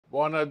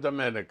Buona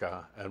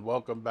Domenica, and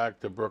welcome back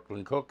to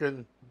Brooklyn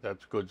Cooking.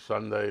 That's Good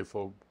Sunday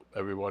for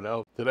everyone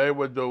else. Today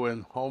we're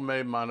doing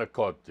homemade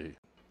manicotti.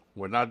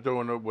 We're not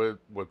doing it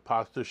with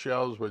pasta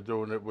shells, we're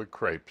doing it with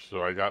crepes.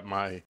 So I got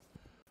my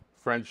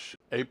French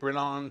apron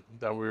on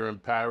that we were in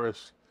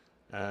Paris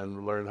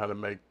and learned how to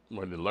make,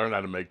 when we learned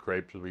how to make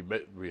crepes,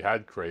 we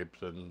had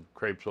crepes, and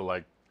crepes are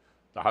like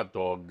the hot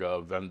dog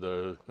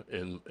vendor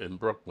in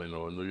Brooklyn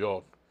or in New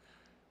York.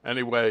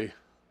 Anyway,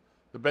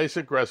 the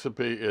basic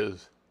recipe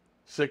is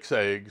 6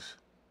 eggs,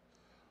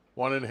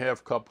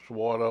 1.5 cups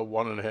water,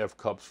 1.5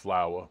 cups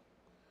flour,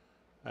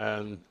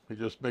 and you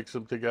just mix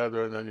them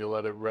together and then you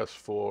let it rest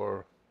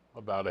for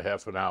about a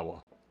half an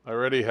hour. I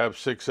already have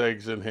 6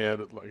 eggs in here.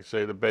 Like I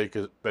say,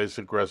 the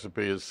basic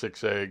recipe is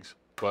 6 eggs,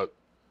 but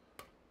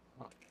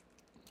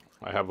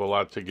I have a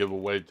lot to give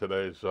away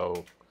today,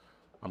 so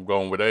I'm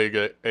going with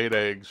 8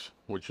 eggs,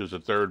 which is a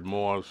third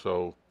more.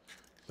 So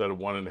instead of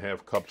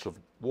 1.5 cups of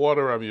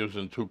water, I'm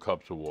using 2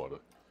 cups of water.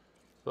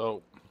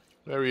 So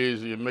very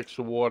easy. You mix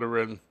the water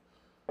in,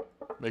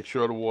 make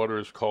sure the water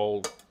is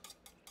cold,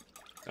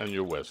 and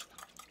you whisk.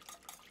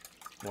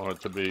 Want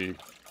it to be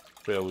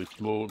fairly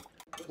smooth.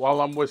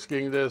 While I'm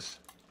whisking this,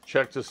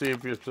 check to see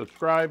if you're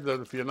subscribed,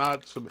 and if you're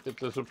not, hit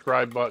the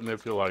subscribe button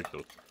if you like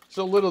to. It's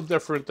a little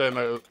different than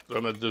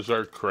a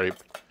dessert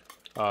crepe.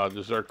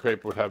 Dessert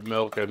crepe would have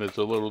milk, and it's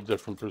a little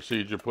different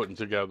procedure putting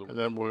together. And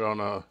then we're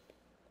gonna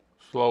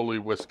slowly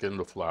whisk in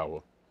the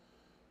flour.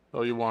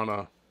 So you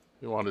wanna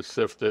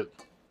sift it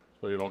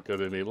so you don't get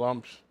any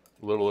lumps,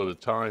 a little at a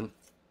time.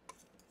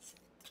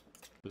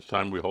 This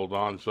time we hold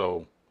on,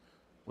 so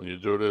when you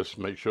do this,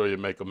 make sure you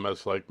make a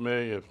mess like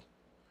me.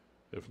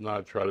 If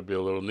not, try to be a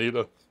little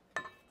neater.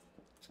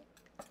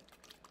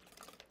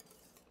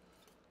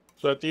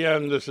 So at the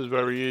end, this is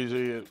very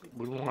easy.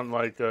 We want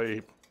like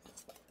a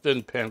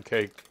thin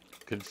pancake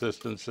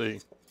consistency.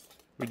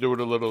 We do it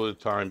a little at a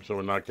time so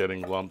we're not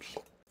getting lumps.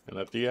 And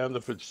at the end,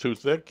 if it's too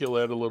thick, you'll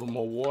add a little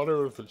more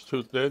water. If it's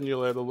too thin,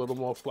 you'll add a little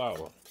more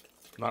flour.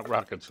 Not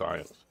rocket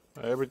science.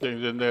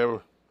 Everything's in there.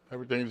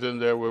 Everything's in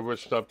there. We're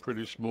whisked up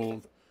pretty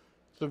smooth.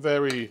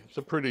 It's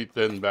a pretty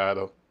thin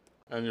batter.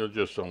 And you'll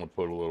just want to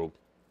put a little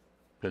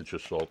pinch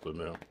of salt in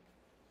there.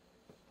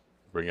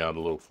 Bring out a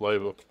little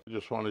flavor. I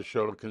just want to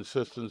show the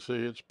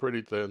consistency. It's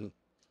pretty thin.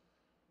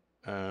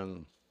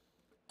 And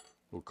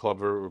we'll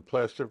cover it with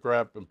plastic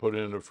wrap and put it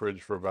in the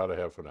fridge for about a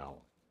half an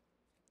hour.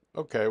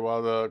 Okay,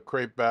 while the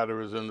crepe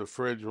batter is in the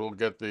fridge, we'll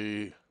get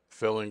the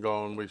filling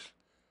going.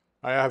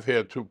 I have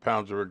here 2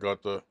 pounds of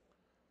ricotta.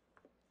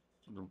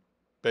 The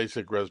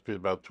basic recipe is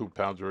about 2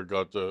 pounds of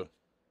ricotta,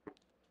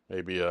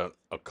 maybe a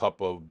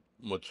cup of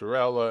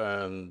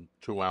mozzarella, and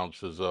 2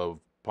 ounces of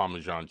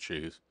parmesan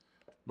cheese.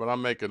 But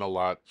I'm making a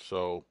lot,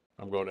 so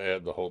I'm going to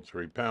add the whole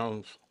 3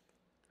 pounds.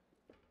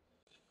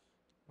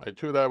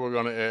 To that, we're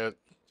going to add,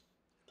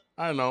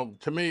 I don't know,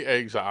 to me,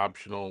 eggs are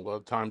optional. A lot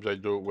of times I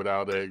do it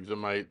without eggs. I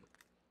might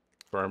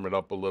firm it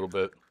up a little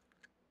bit,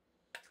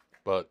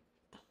 but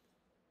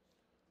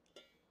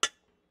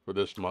for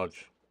this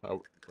much, I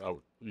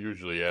would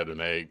usually add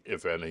an egg,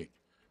 if any.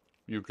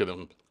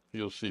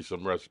 You'll see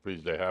some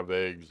recipes, they have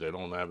eggs, they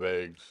don't have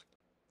eggs.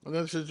 And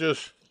this is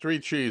just 3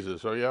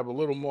 cheeses, so you have a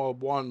little more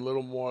of one, a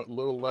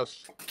little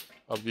less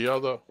of the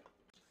other.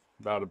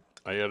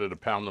 I added a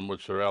pound of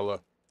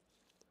mozzarella.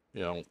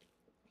 You know, it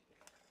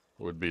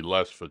would be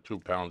less for 2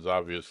 pounds,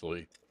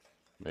 obviously.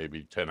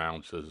 Maybe 10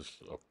 ounces,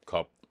 a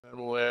cup. And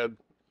we'll add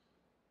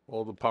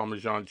all the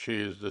Parmesan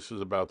cheese. This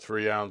is about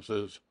 3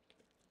 ounces.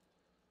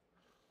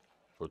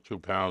 For 2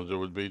 pounds, it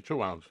would be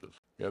 2 ounces.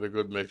 Get a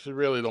good mix. You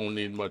really don't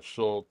need much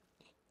salt,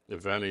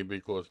 if any,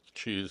 because the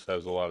cheese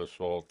has a lot of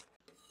salt.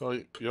 So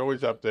you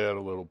always have to add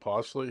a little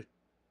parsley.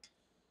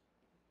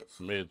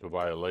 For me, it's a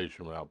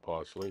violation without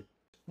parsley.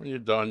 When you're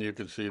done, you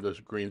can see those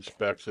green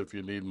specks. If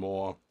you need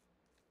more,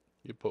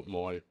 you put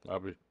more.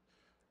 Probably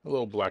a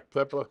little black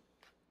pepper.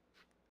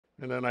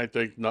 And then I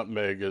think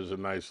nutmeg is a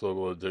nice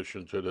little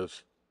addition to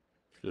this.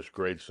 Just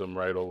grate some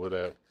right over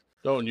there.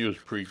 Don't use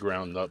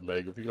pre-ground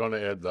nutmeg. If you're going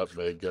to add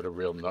nutmeg, get a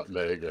real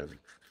nutmeg and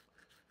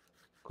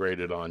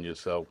grate it on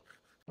yourself.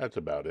 That's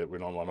about it. We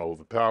don't want to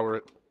overpower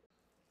it.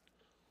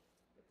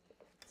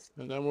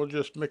 And then we'll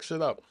just mix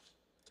it up.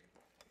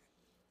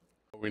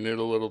 We need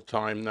a little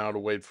time now to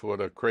wait for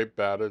the crepe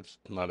batter. It's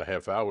not a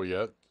half hour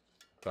yet.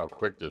 That's how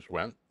quick this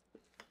went.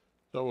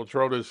 So we'll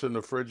throw this in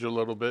the fridge a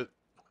little bit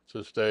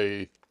to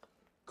stay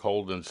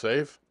cold and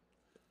safe.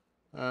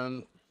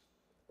 And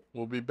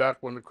we'll be back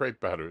when the crepe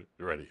batter is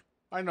ready.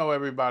 I know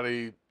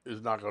everybody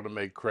is not going to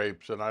make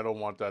crepes, and I don't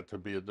want that to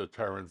be a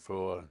deterrent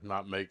for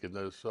not making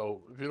this.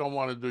 So if you don't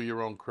want to do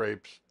your own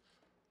crepes,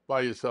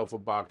 buy yourself a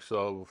box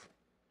of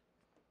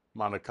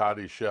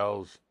manicotti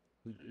shells.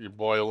 You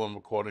boil them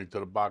according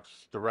to the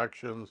box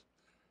directions,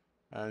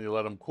 and you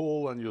let them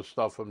cool, and you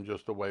stuff them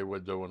just the way we're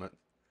doing it.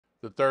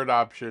 The third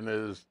option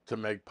is to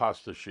make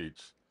pasta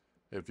sheets.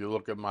 If you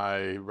look at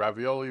my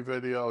ravioli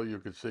video, you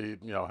can see,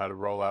 how to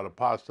roll out a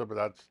pasta,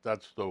 but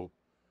that's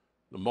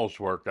the most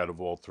work out of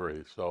all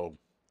 3. So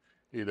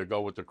either go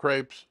with the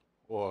crepes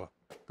or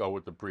go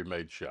with the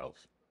pre-made shells.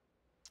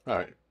 All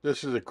right,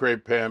 this is a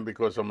crepe pan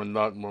because I'm a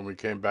nut, and when we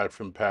came back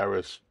from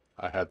Paris,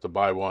 I had to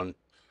buy one.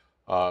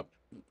 Uh,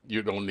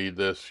 you don't need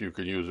this. You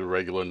can use a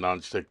regular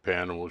non-stick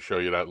pan, and we'll show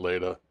you that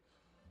later.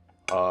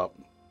 Uh,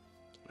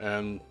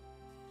 and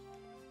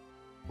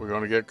we're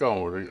going to get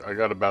going. I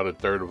got about a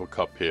third of a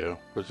cup here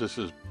because this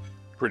is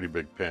a pretty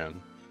big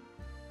pan.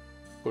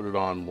 Put it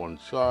on one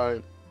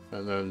side,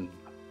 and then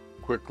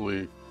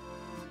quickly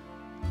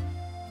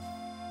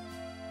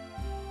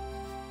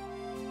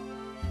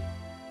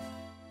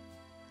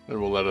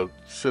and we'll let it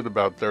sit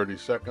about 30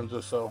 seconds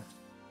or so.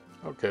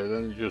 Okay,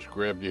 then you just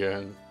grab your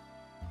hand.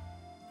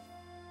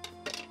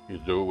 You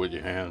do it with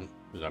your hand.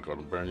 You're not going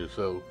to burn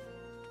yourself.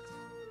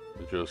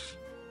 You just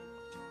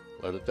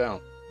let it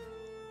down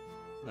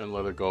and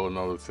let it go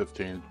another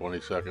 15,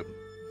 20 seconds.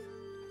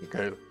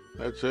 Okay,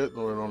 that's it.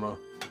 We're going to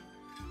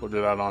put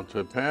it out onto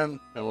the pan,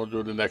 and we'll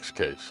do the next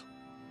case.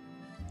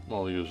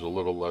 I'll use a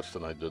little less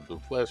than I did the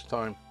last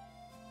time.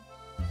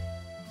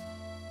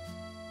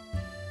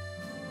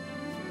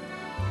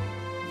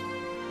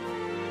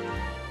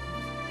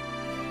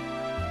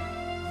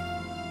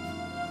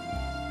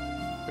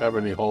 If you have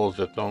any holes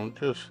that don't,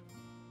 just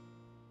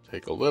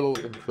take a little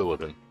and fill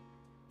it in.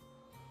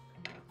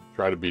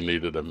 Try to be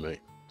neater than me.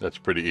 That's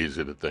pretty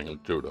easy to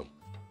do them.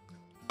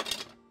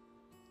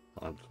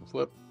 On to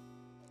flip.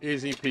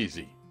 Easy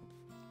peasy.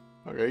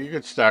 Okay, you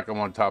can stack them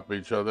on top of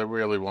each other. They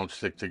really won't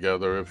stick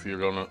together. If you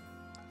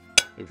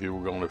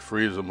were going to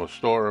freeze them or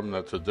store them,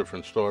 that's a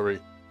different story.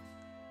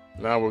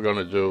 Now we're going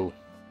to do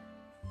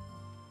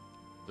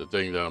the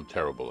thing that I'm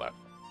terrible at.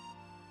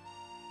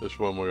 This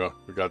one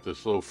we got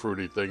this little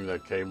fruity thing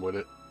that came with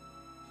it.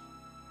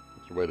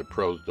 That's the way the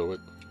pros do it.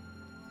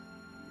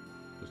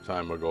 This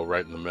time we'll go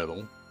right in the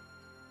middle.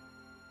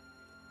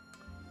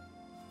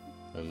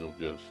 And you'll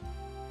just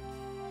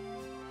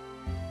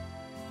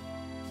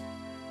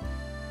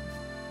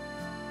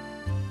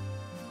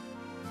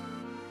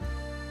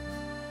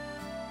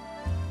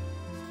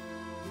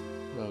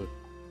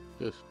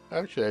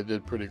actually I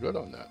did pretty good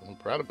on that. I'm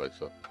proud of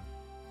myself.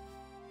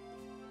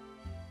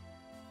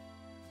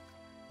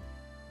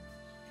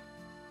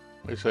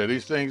 Like I say,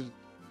 these things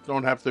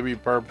don't have to be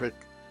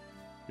perfect.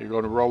 You're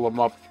going to roll them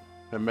up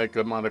and make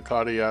a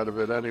manicotti out of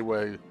it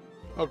anyway.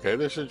 Okay,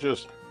 this is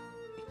just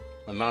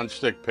a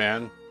non-stick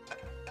pan.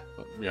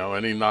 You know,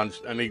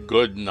 any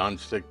good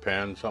non-stick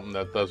pan, something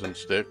that doesn't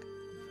stick,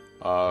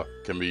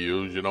 can be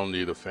used. You don't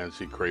need a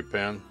fancy crepe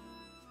pan.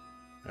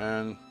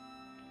 And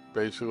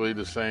basically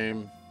the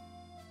same.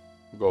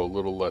 Go a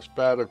little less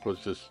batter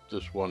because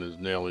this one is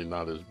nearly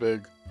not as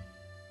big.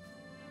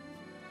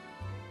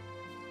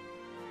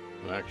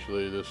 And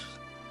actually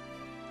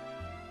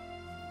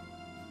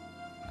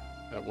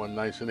that went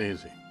nice and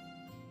easy.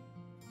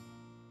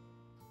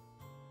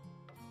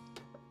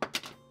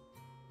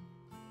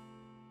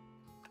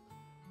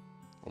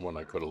 And one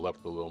I could have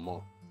left a little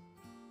more.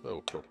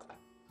 That'll cook.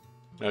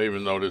 Now,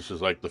 even though this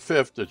is like the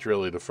fifth, it's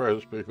really the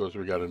first because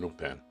we got a new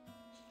pan.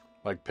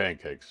 Like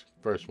pancakes.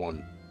 First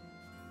one,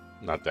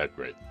 not that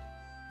great.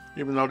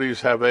 Even though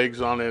these have eggs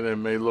on it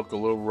and may look a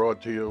little raw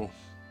to you,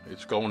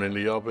 it's going in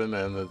the oven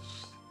and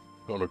it's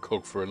going to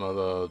cook for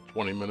another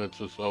 20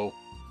 minutes or so.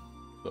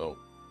 So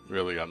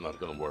really got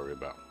nothing to worry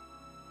about.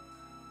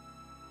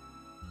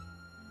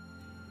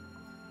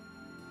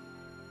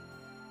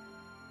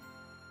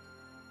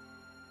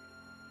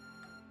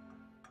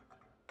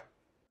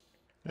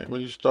 And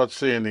when you start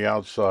seeing the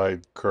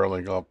outside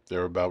curling up,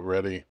 they're about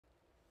ready.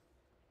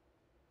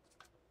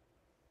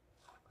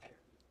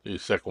 The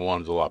second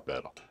one's a lot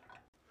better.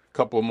 A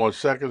couple more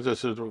seconds,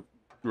 this is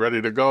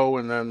ready to go,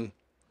 and then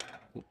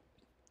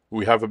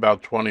we have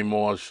about 20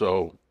 more,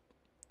 so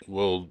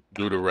we'll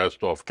do the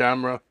rest off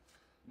camera,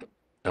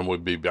 and we'll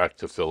be back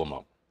to fill them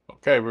up.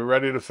 Okay, we're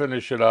ready to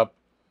finish it up.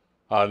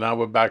 Now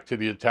we're back to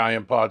the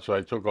Italian part, so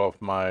I took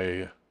off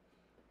my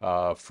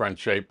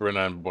French apron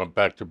and went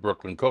back to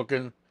Brooklyn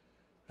cooking,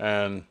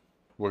 and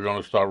we're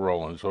going to start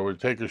rolling. So we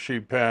take a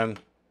sheet pan,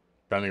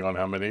 depending on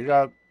how many you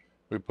got,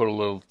 we put a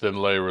little thin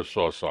layer of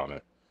sauce on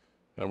it.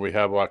 And we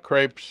have our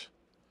crepes,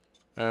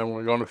 and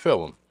we're going to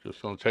fill them.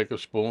 Just going to take a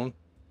spoon,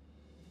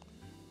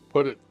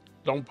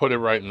 don't put it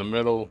right in the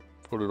middle,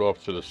 put it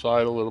off to the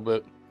side a little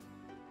bit,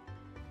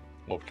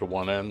 off to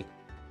one end.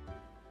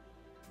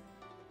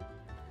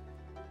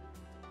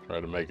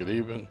 Try to make it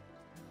even.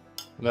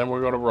 And then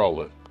we're going to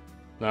roll it.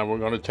 Now we're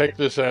going to take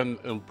this end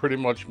and pretty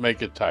much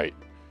make it tight.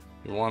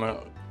 You want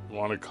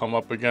to come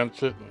up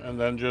against it and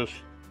then just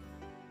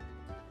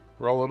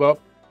roll it up.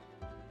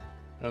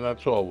 And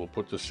that's all. We'll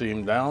put the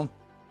seam down.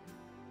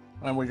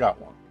 And we got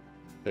one.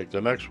 Take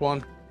the next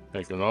one.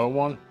 Take another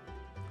one.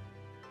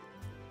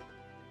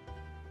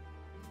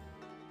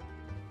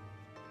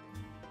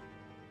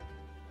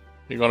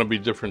 They're going to be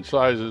different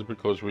sizes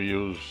because we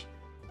use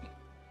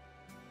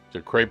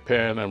the crepe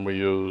pan and we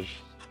use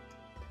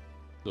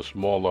the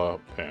smaller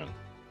pan.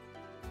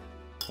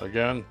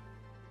 Again,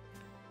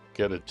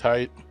 get it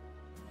tight,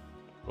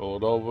 roll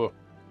it over,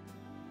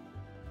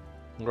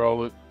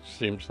 roll it,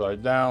 seam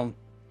side down,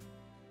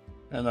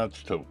 and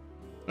that's two.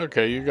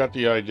 Okay, you got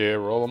the idea.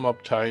 Roll them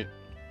up tight,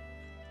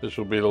 This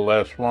will be the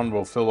last one.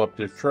 We'll fill up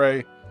this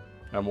tray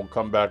and we'll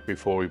come back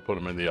before we put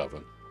them in the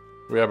oven.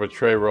 We have a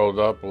tray rolled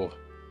up. We'll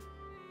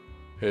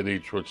hit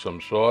each with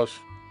some sauce.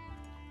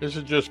 This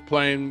is just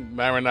plain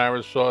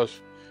marinara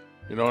sauce.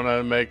 You don't know how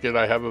to make it.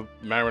 I have a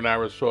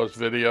marinara sauce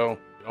video.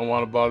 You don't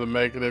want to bother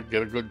making it.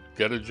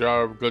 Get a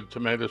jar of good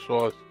tomato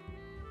sauce.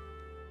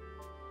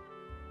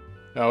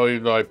 Now,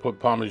 even though I put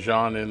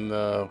parmesan in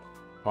the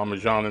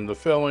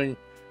filling,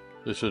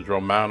 this is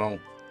romano,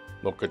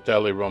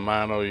 locatelli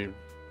romano. You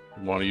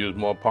want to use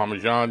more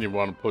parmesan. You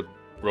want to put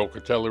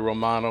locatelli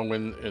romano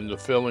in the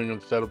filling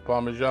instead of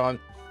parmesan.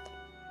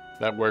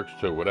 That works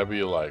too, whatever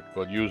you like,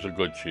 but use a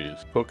good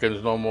cheese.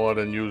 Cooking's no more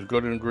than use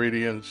good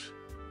ingredients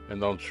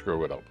and don't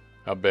screw it up.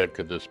 How bad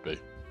could this be?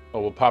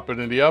 Oh, we'll pop it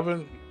in the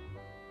oven.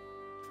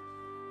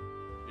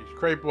 These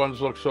crepe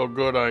ones look so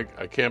good,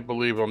 I can't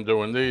believe I'm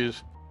doing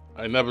these.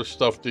 I never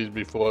stuffed these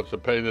before. It's a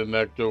pain in the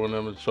neck doing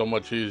them. It's so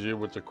much easier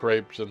with the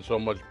crepes and so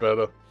much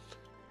better.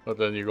 But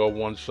then you go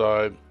one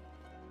side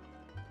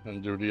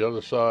and do the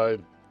other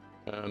side,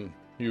 and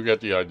you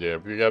get the idea.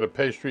 If you got a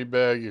pastry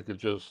bag, you could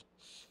just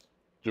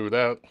do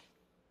that.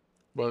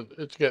 But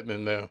it's getting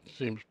in there.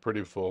 Seems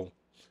pretty full.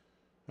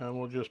 And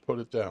we'll just put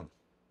it down.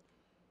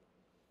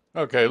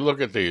 Okay,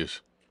 look at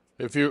these.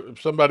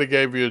 If somebody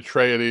gave you a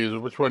tray of these,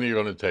 which one are you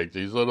going to take?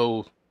 These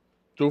little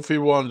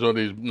doofy ones or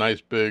these nice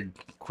big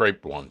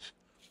crepe ones?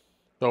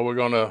 So we're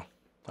going to,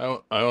 I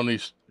only,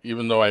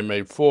 even though I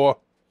made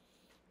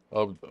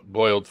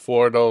boiled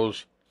 4 of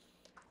those,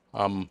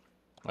 I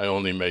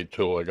only made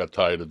 2. I got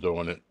tired of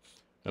doing it.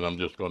 And I'm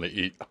just going to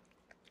eat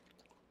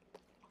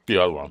the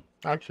other one.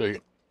 Actually,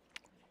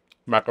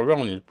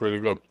 macaroni is pretty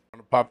good. I'm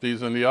going to pop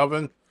these in the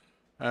oven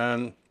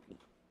and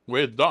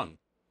we're done.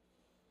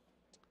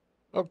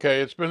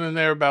 Okay, it's been in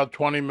there about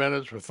 20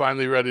 minutes. We're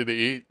finally ready to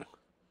eat.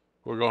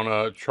 We're going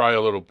to try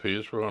a little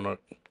piece. We're going to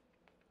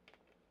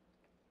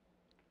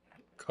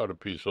cut a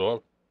piece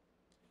off.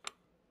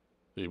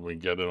 See if we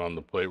can get it on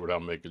the plate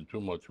without making too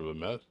much of a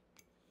mess.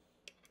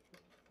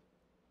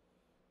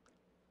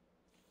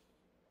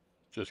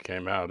 Just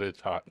came out. It's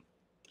hot.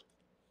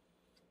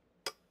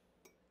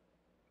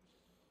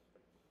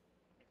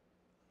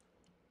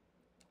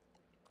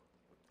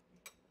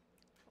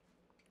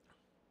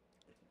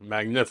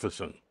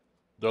 Magnificent.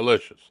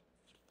 Delicious.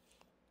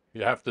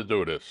 You have to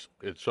do this.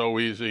 It's so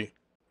easy.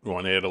 You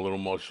want to add a little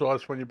more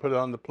sauce when you put it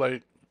on the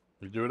plate.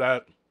 You do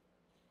that,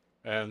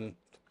 and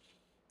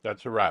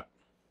that's a wrap.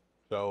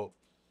 So,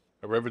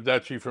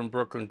 arrivederci from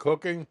Brooklyn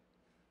Cooking.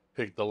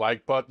 Hit the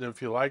like button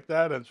if you like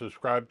that, and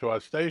subscribe to our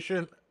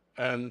station,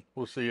 and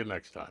we'll see you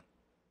next time.